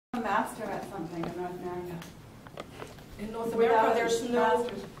A master at something in North America. In North America, there's no,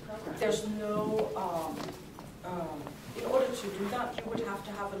 in order to do that, you would have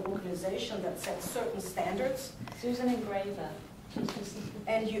to have an organization that sets certain standards. Susan Engraver.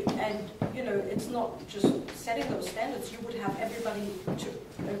 And you know, it's not just setting those standards, you would have everybody to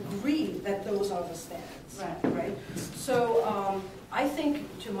agree that those are the standards. Right? So I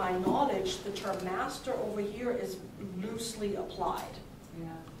think, to my knowledge, the term master over here is loosely applied. Yeah.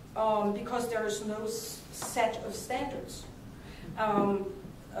 Because there is no set of standards. You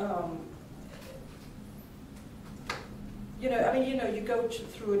know, I mean, you know, you go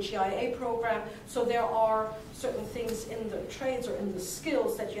through a GIA program, so there are certain things in the trades or in the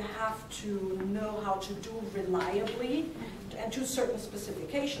skills that you have to know how to do reliably and to certain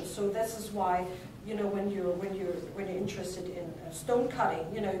specifications. So this is why, you know, when you're interested in stone cutting,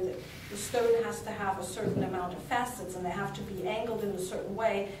 you know, the stone has to have a certain amount of facets and they have to be angled in a certain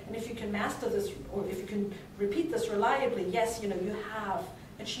way. And if you can master this, or if you can repeat this reliably, yes, you know, you have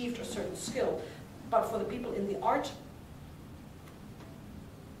achieved a certain skill. But for the people in the art,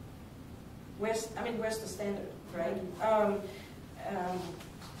 where's the standard, right?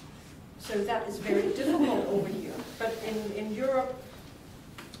 So that is very difficult over here. But in Europe,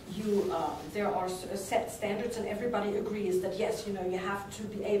 there are set standards, and everybody agrees that yes, you know, you have to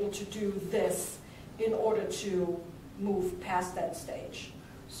be able to do this in order to move past that stage.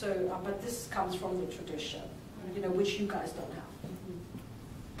 So, but this comes from the tradition, you know, which you guys don't have.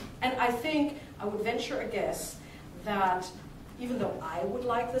 And I think I would venture a guess that even though I would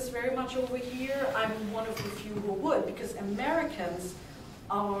like this very much over here, I'm one of the few who would, because Americans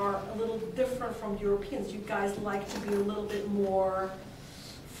are a little different from Europeans. You guys like to be a little bit more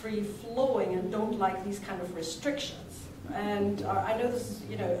free-flowing and don't like these kind of restrictions. And I know this is,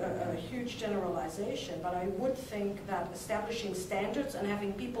 you know, a huge generalization, but I would think that establishing standards and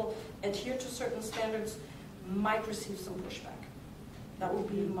having people adhere to certain standards might receive some pushback. That would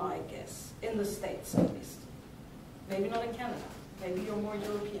be my guess, in the States at least. Maybe not in Canada. Maybe you're more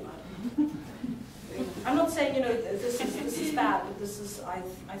European. I don't know. I'm not saying, you know, this is bad, but this is, I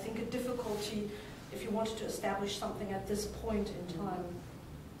think, a difficulty. If you wanted to establish something at this point in time,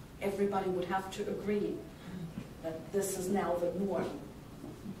 everybody would have to agree that this is now the norm.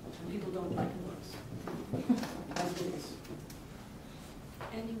 And people don't like norms. As it is.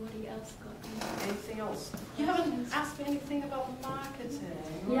 Anybody else got anything else? You haven't asked me anything about marketing.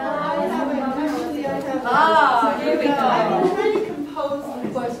 Yeah, I have. Here we go. I'm trying to compose the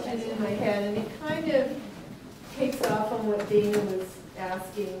question in my head, and it kind of takes off on what Dana was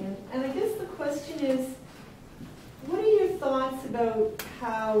asking. And I guess the question is, what are your thoughts about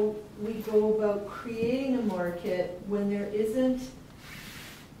how we go about creating a market when there isn't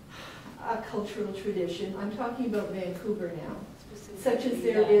a cultural tradition? I'm talking about Vancouver now, such as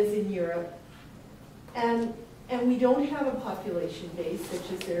there is in Europe. And we don't have a population base such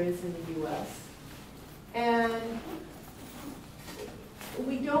as there is in the US. And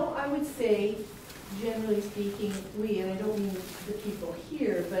we don't, I would say, generally speaking, and I don't mean the people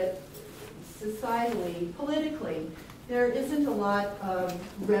here, but societally, politically, there isn't a lot of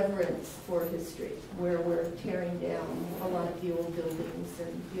reverence for history, where we're tearing down a lot of the old buildings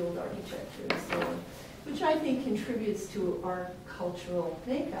and the old architecture and so on, which I think contributes to our cultural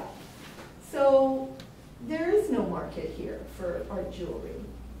makeup. So there is no market here for art jewelry.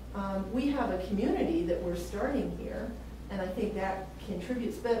 We have a community that we're starting here, and I think that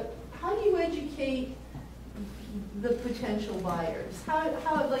contributes. But how do you educate the potential buyers?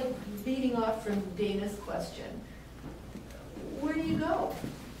 How, like, beating off from Dana's question, where do you go?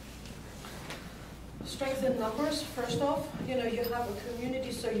 Strength in numbers, first off. You know, you have a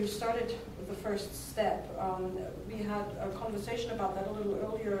community, so you started with the first step. We had a conversation about that a little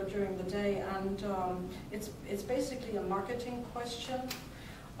earlier during the day, and it's basically a marketing question.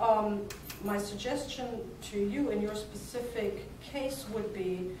 My suggestion to you in your specific case would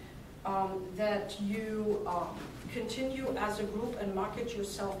be that you continue as a group and market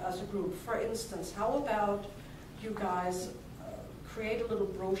yourself as a group. For instance, how about you guys create a little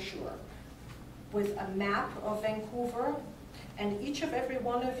brochure with a map of Vancouver, and each of every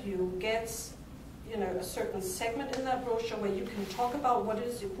one of you gets, you know, a certain segment in that brochure where you can talk about what it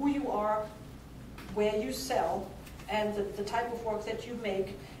is, who you are, where you sell, and the type of work that you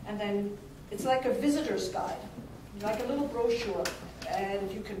make, and then it's like a visitor's guide, like a little brochure, and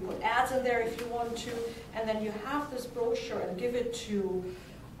you can put ads in there if you want to, and then you have this brochure and give it to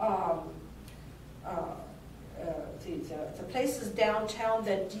the places downtown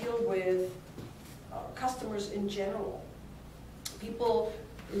that deal with customers in general. People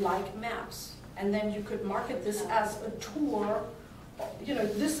like maps, and then you could market this as a tour you know,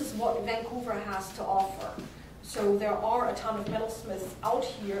 this is what Vancouver has to offer. So there are a ton of metalsmiths out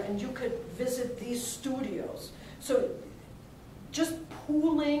here, and you could visit these studios. So just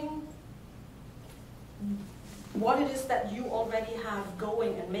pooling what it is that you already have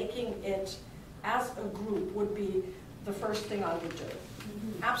going and making it as a group would be the first thing I would do.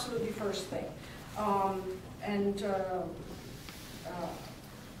 Mm-hmm. Absolutely first thing.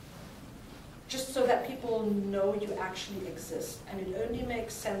 Just so that people know you actually exist. And it only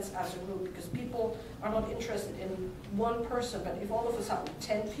makes sense as a group, because people are not interested in one person, but if all of a sudden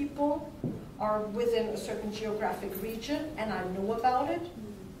 10 people are within a certain geographic region and I know about it,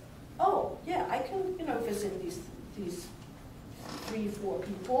 oh yeah, I can, you know, visit these 3-4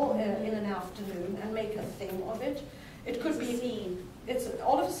 people in an afternoon and make a thing of it. It could be seen. It's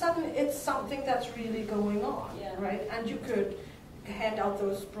all of a sudden it's something that's really going on, yeah. Right? And you could hand out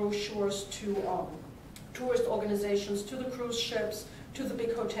those brochures to tourist organizations, to the cruise ships, to the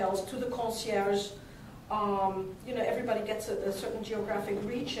big hotels, to the concierge. You know, everybody gets a certain geographic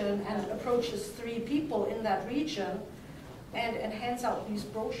region and approaches 3 people in that region and hands out these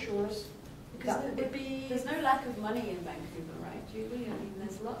brochures. Because there's no lack of money in Vancouver, right, Julie? I mean,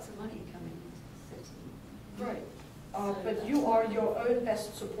 there's lots of money coming into the city. Right. But you are your own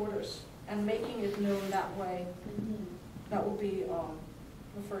best supporters, and making it known that way. Mm-hmm. That would be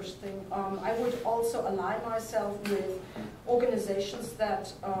the first thing. I would also align myself with organizations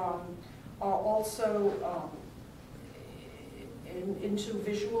that are also into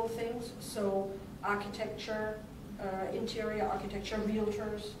visual things. So architecture, interior architecture,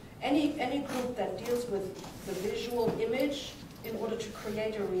 realtors, any group that deals with the visual image in order to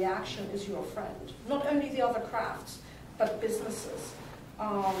create a reaction is your friend. Not only the other crafts, but businesses.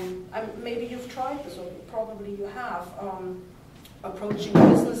 Maybe you've tried this, or probably you have, approaching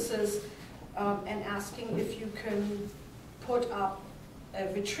businesses and asking if you can put up a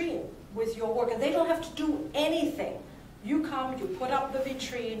vitrine with your work. And they don't have to do anything. You come, you put up the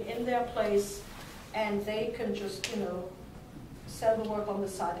vitrine in their place, and they can just, you know, sell the work on the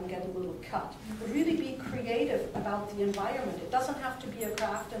side and get a little cut. But really be creative about the environment. It doesn't have to be a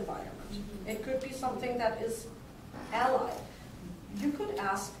craft environment. It could be something that is allied. You could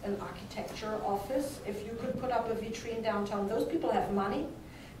ask an architecture office if you could put up a vitrine downtown. Those people have money.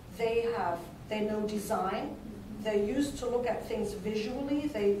 They know design. They're used to look at things visually.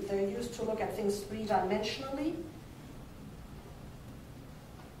 They're used to look at things 3-dimensionally.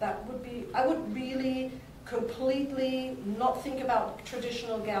 That would be, I would really completely not think about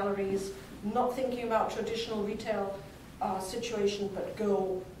traditional galleries, not thinking about traditional retail situation, but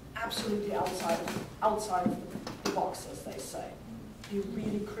go absolutely outside of the box, as they say. Be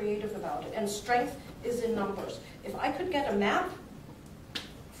really creative about it. And strength is in numbers. If I could get a map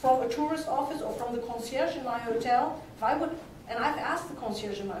from a tourist office or from the concierge in my hotel, if I would, and I've asked the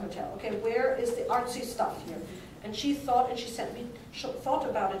concierge in my hotel, okay, where is the artsy stuff here? And she thought, and she thought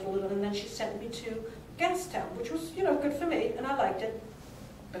about it a little, and then she sent me to Gastown, which was, you know, good for me, and I liked it.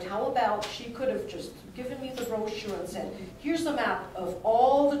 But how about she could have just given me the brochure and said, here's the map of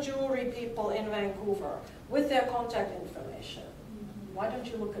all the jewelry people in Vancouver with their contact information. Why don't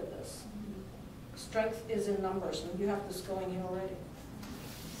you look at this? Strength is in numbers, and you have this going here already.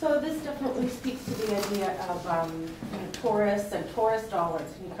 So this definitely speaks to the idea of tourists and tourist dollars.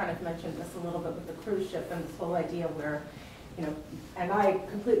 You kind of mentioned this a little bit with the cruise ship and this whole idea where, you know, and I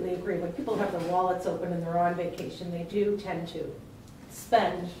completely agree, when people have their wallets open and they're on vacation, they do tend to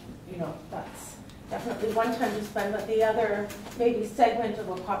spend, you know, that's definitely one time to spend, but the other maybe segment of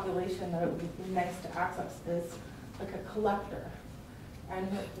a population that it would be nice to access is like a collector. And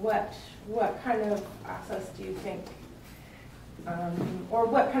what kind of access do you think, or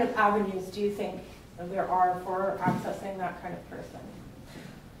what kind of avenues do you think there are for accessing that kind of person?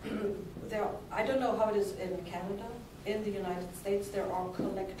 I don't know how it is in Canada. In the United States, there are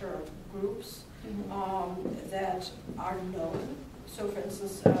collector groups that are known. So, for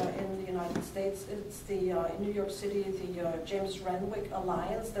instance, in the United States, it's the in New York City, the James Renwick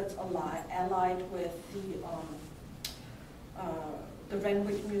Alliance that's allied with the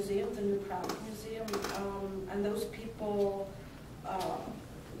Renwick Museum, the New Craft Museum, and those people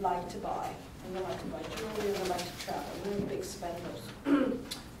like to buy, and they like to buy jewelry, and they like to travel. They're big spenders.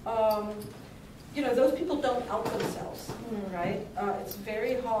 You know, those people don't out themselves, right? It's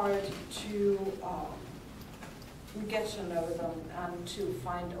very hard to get to know them and to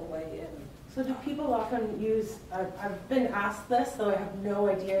find a way in. So do people often use, I've been asked this, though I have no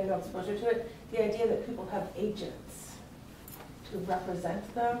idea, no exposure to it, the idea that people have agents to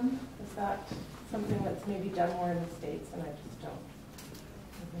represent them? Is that something that's maybe done more in the States, and I just don't?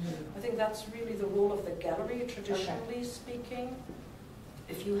 I think that's really the role of the gallery, traditionally speaking.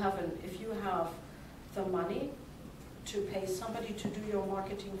 if you have the money to pay somebody to do your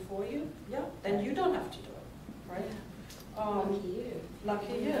marketing for you, yeah, then you don't have to do it, right? Lucky you.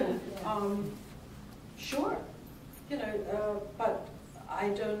 Lucky you. Yeah. Sure, you know, but I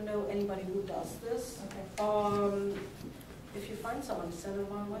don't know anybody who does this. Okay. If you find someone, send them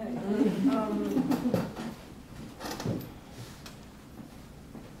my way.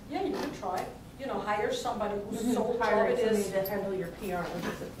 Yeah, you could try. You know, hire somebody whose sole job it is. To handle your PR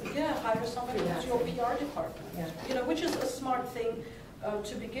logistically. Yeah, hire somebody who's your PR department. Yeah. You know, which is a smart thing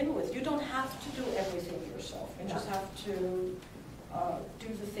to begin with. You don't have to do everything yourself. You just have to do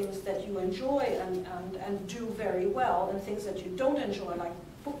the things that you enjoy and do very well, and things that you don't enjoy, like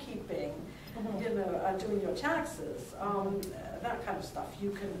bookkeeping, you know, doing your taxes, that kind of stuff.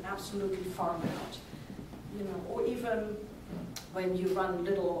 You can absolutely farm out. You know, or even when you run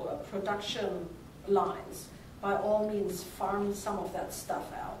little production lines, by all means farm some of that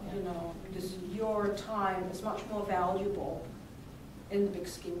stuff out, you know, because your time is much more valuable in the big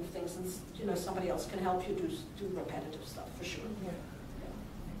scheme of things, and you know, somebody else can help you do repetitive stuff for sure.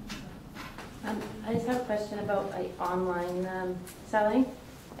 I just have a question about like online selling,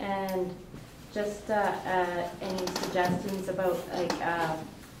 and just any suggestions about like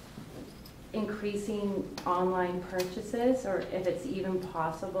increasing online purchases, or if it's even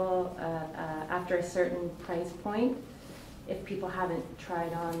possible after a certain price point, if people haven't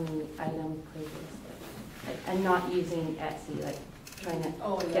tried on the item previously, like, and not using Etsy, like trying to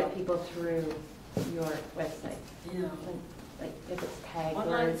get people through your website. Yeah. Like if it's tagged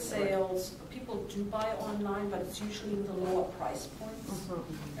online sales, people do buy online, but it's usually in the lower price points.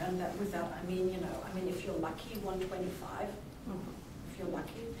 And that without, I mean, you know, I mean, if you're lucky, 125. If you're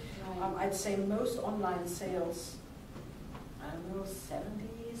lucky. I'd say most online sales, I don't know,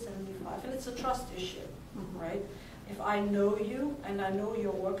 70, 75, and it's a trust issue, right? If I know you and I know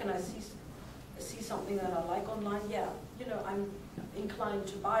your work and I see something that I like online, yeah, you know, I'm inclined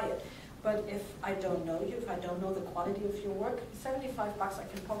to buy it. But if I don't know you, if I don't know the quality of your work, $75 I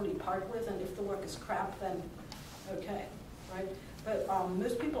can probably part with, and if the work is crap, then okay, right? But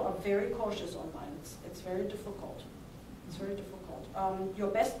most people are very cautious online. It's very difficult. It's very difficult. Your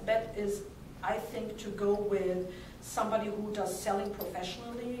best bet is, I think, to go with somebody who does selling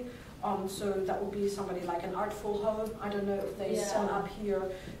professionally. So that would be somebody like an Artful Home. I don't know if they sell up here.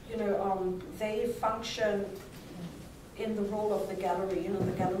 You know, they function in the role of the gallery. You know,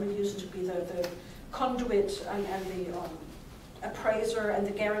 the gallery used to be the conduit and the appraiser and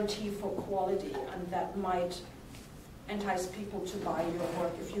the guarantee for quality, and that might entice people to buy your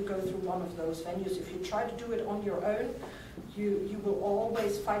work if you go through one of those venues. If you try to do it on your own, you will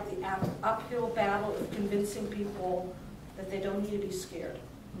always fight the uphill battle of convincing people that they don't need to be scared.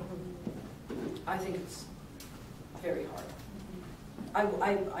 I think it's very hard.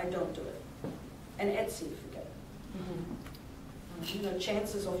 I don't do it. And Etsy, forget it. You know,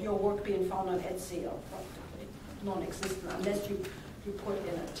 chances of your work being found on Etsy are practically non-existent unless you put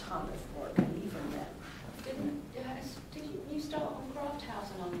in a ton of work, and even then. Did you start on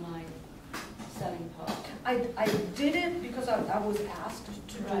Crafthause and online selling part? I did it because I was asked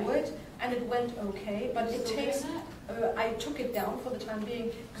to do it, and it went okay, but it takes, I took it down for the time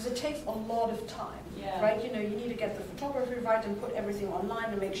being, because it takes a lot of time, right? You know, you need to get the photography right and put everything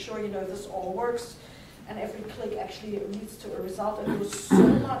online and make sure, you know, this all works, and every click actually leads to a result, and there was so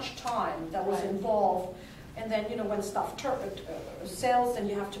much time that was involved. And then, you know, when stuff sells, then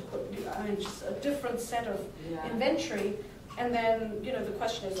you have to put, I mean, just a different set of inventory. And then, you know, the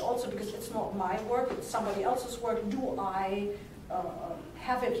question is also, because it's not my work, it's somebody else's work, do I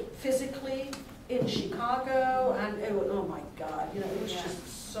have it physically in Chicago? And oh my God, you know, it was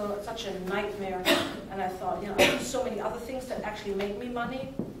just such a nightmare. And I thought, you know, I do so many other things that actually make me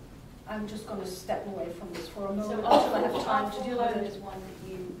money. I'm just going to step away from this for a moment until I have time to deal with it. Is one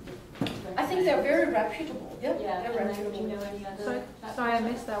that you I think they're very reputable. They're reputable. Do you know any other? Sorry, I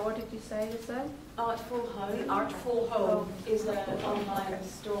missed that. What did you say you said? Artful Home. The Artful Home is an online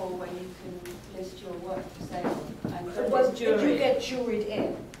store where you can list your work for sale. And well, you get juried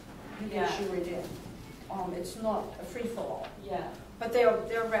in. You get Yeah. juried in. It's not a free-for-all. Yeah. But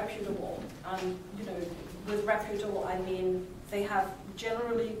they're reputable. And, you know, with reputable, I mean they have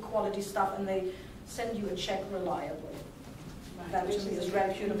generally quality stuff, and they send you a check reliably. Right. That to me is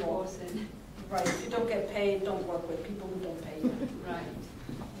reputable. Important. Right. If you don't get paid, don't work with people who don't pay you. Right.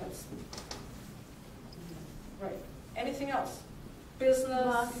 That's right. Anything else?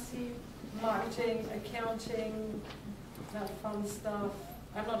 Business, marketing, accounting, that fun stuff.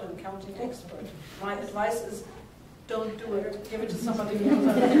 I'm not an accounting expert. My advice is don't do it. Give it to somebody else.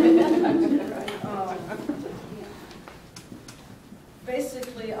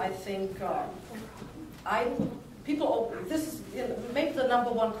 basically, I think this is maybe the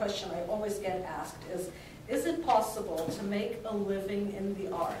number one question I always get asked is it possible to make a living in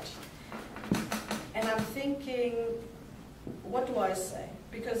the art? And I'm thinking, what do I say?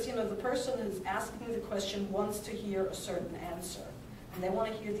 Because the person who's asking the question wants to hear a certain answer, and they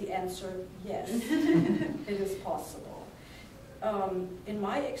want to hear the answer, yes, it is possible. In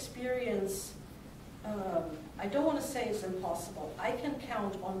my experience, I don't want to say it's impossible. I can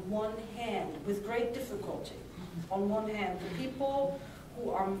count on one hand, with great difficulty, on one hand, the people who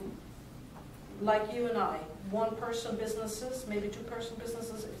are like you and I, one-person businesses, maybe two-person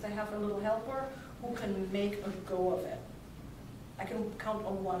businesses if they have a little helper, who can make a go of it. I can count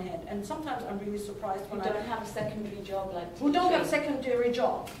on one hand. And sometimes I'm really surprised when I don't have a secondary job like teaching. Who don't have a secondary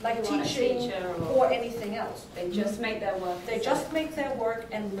job, like teaching or anything else. They just make their work. They just make their work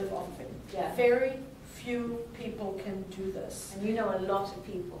and live off of it. Yeah. Very few people can do this. And you know a lot of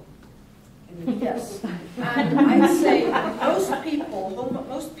people. Yes. And I'd say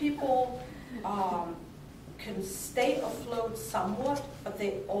most people can stay afloat somewhat, but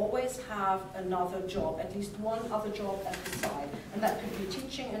they always have another job, at least one other job at the side. And that could be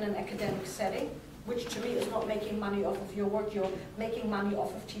teaching in an academic setting, which to me is not making money off of your work, you're making money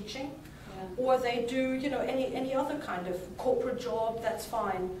off of teaching. Yeah. Or they do, any other kind of corporate job, that's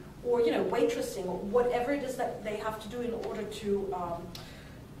fine. Or, waitressing, or whatever it is that they have to do in order to,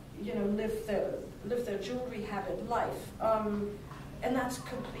 live their jewelry habit life. And that's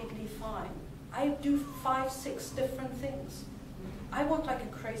completely fine. I do 5, 6 different things. I work like a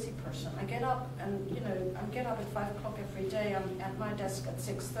crazy person. I get up and, I get up at 5 o'clock every day. I'm at my desk at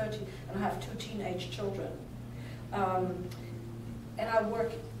 6:30 and I have 2 teenage children. And I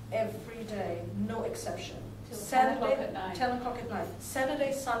work every day, no exception. Saturday, 10 o'clock at night.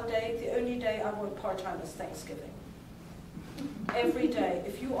 Saturday, Sunday, the only day I work part-time is Thanksgiving. Every day.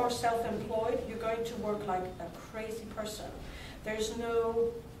 If you are self-employed, you're going to work like a crazy person. There's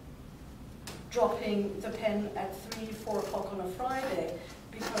no dropping the pen at 3, 4 o'clock on a Friday,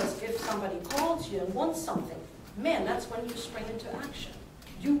 because if somebody calls you and wants something, man, that's when you spring into action.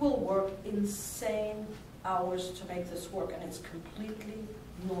 You will work insane hours to make this work, and it's completely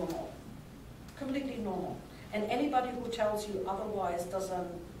normal. Completely normal. And anybody who tells you otherwise doesn't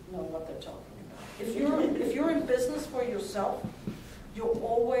know what they're talking about. If you're in business for yourself, you'll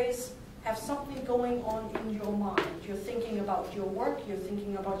always have something going on in your mind. You're thinking about your work, you're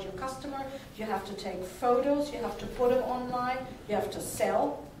thinking about your customer, you have to take photos, you have to put them online, you have to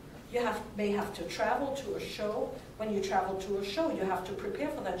sell, may have to travel to a show. When you travel to a show, you have to prepare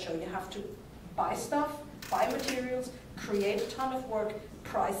for that show. You have to buy stuff, buy materials, create a ton of work,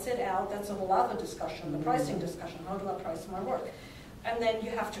 price it out. That's a whole other discussion, the pricing discussion. How do I price my work? And then you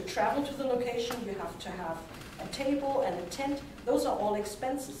have to travel to the location, you have to have a table and a tent. Those are all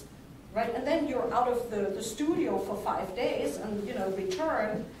expenses. Right? And then you're out of the studio for 5 days and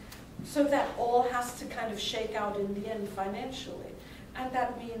return. So that all has to kind of shake out in the end financially. And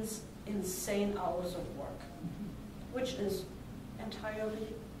that means insane hours of work, which is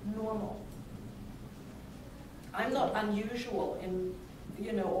entirely normal. I'm not unusual in,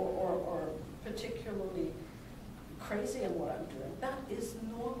 or particularly crazy in what I'm doing. That is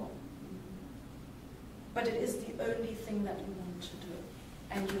normal. But it is the only thing that you want to do.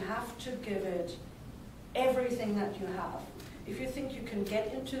 And you have to give it everything that you have. If you think you can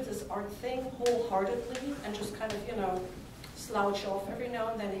get into this art thing wholeheartedly and just kind of, slouch off every now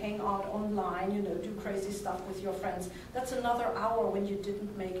and then, hang out online, do crazy stuff with your friends, that's another hour when you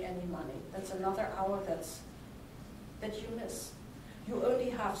didn't make any money. That's another hour that you miss. You only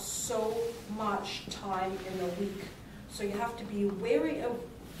have so much time in a week. So you have to be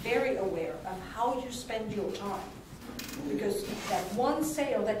very aware of how you spend your time. Because that one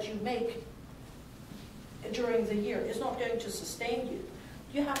sale that you make during the year is not going to sustain you.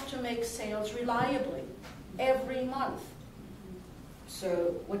 You have to make sales reliably every month.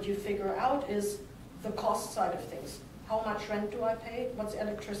 So what you figure out is the cost side of things. How much rent do I pay? What's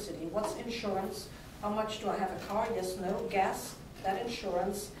electricity? What's insurance? How much do I have a car? Yes, no, gas, that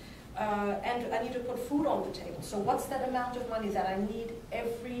insurance. And I need to put food on the table. So what's that amount of money that I need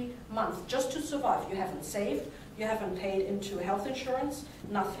every month just to survive? You haven't saved. You haven't paid into health insurance,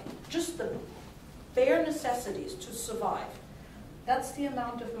 nothing. Just the bare necessities to survive. That's the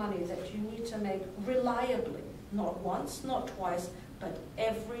amount of money that you need to make reliably, not once, not twice, but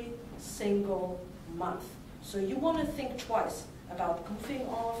every single month. So you want to think twice about goofing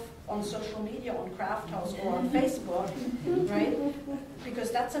off on social media, on Crafthause or on Facebook, right?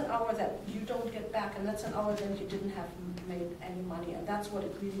 Because that's an hour that you don't get back, and that's an hour that you didn't have made any money, and that's what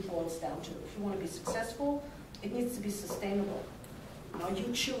it really boils down to. If you want to be successful, it needs to be sustainable. Now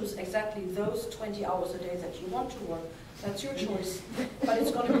you choose exactly those 20 hours a day that you want to work. That's your choice. But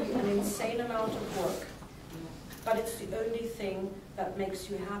it's going to be an insane amount of work. But it's the only thing that makes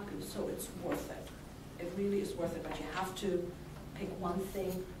you happy, so it's worth it. It really is worth it, but you have to pick one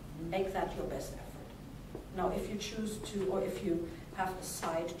thing, make that your best effort. Now, if you choose to, or if you have a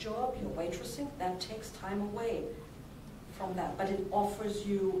side job, you're waitressing, that takes time away from that, but it offers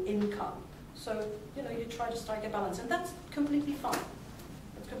you income. So, you know, you try to strike a balance, and that's completely fine.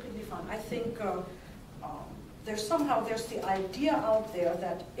 That's completely fine. I think there's the idea out there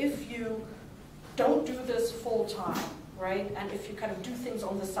that if you don't do this full time, right, and if you kind of do things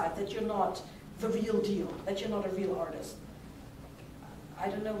on the side, that you're not the real deal, that you're not a real artist. I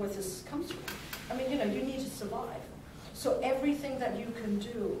don't know where this comes from. I mean, you know, you need to survive. So everything that you can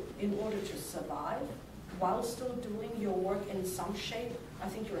do in order to survive while still doing your work in some shape, I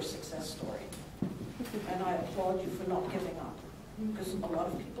think you're a success story. And I applaud you for not giving up, because a lot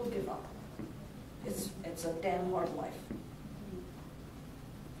of people give up. It's a damn hard life.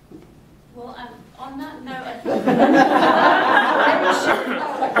 Well, on that note,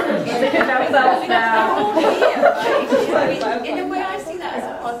 in a way I see that as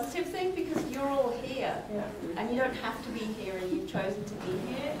a positive thing, because you're all here, and you don't have to be here, and you've chosen to be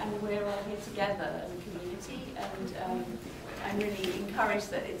here, and we're all here together as a community, and I'm really encouraged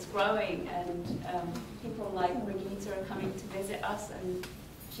that it's growing, and people like Brigitte are coming to visit us, and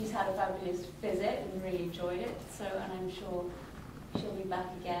she's had a fabulous visit and really enjoyed it, so, and I'm sure she'll be back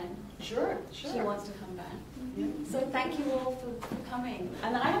again. Sure. She wants to come back. Yeah. So thank you all for coming.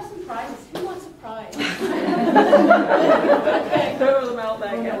 And I have some prizes. Who wants a prize? Okay. Throw them out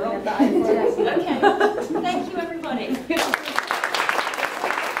back. Okay. Thank you, everybody. Put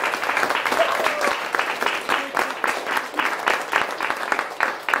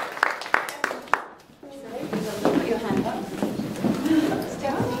your hand up.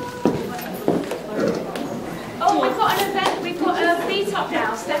 Oh, we've got an event. We've got a meet-up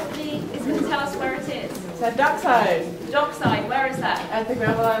now. Stephanie is going to tell us where it is. It's at Dockside. Dockside, where is that? At the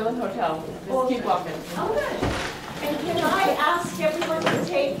Granville Island Hotel. Just keep walking. Oh, good. And can I ask everyone to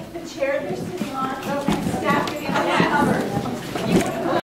take the chair? There's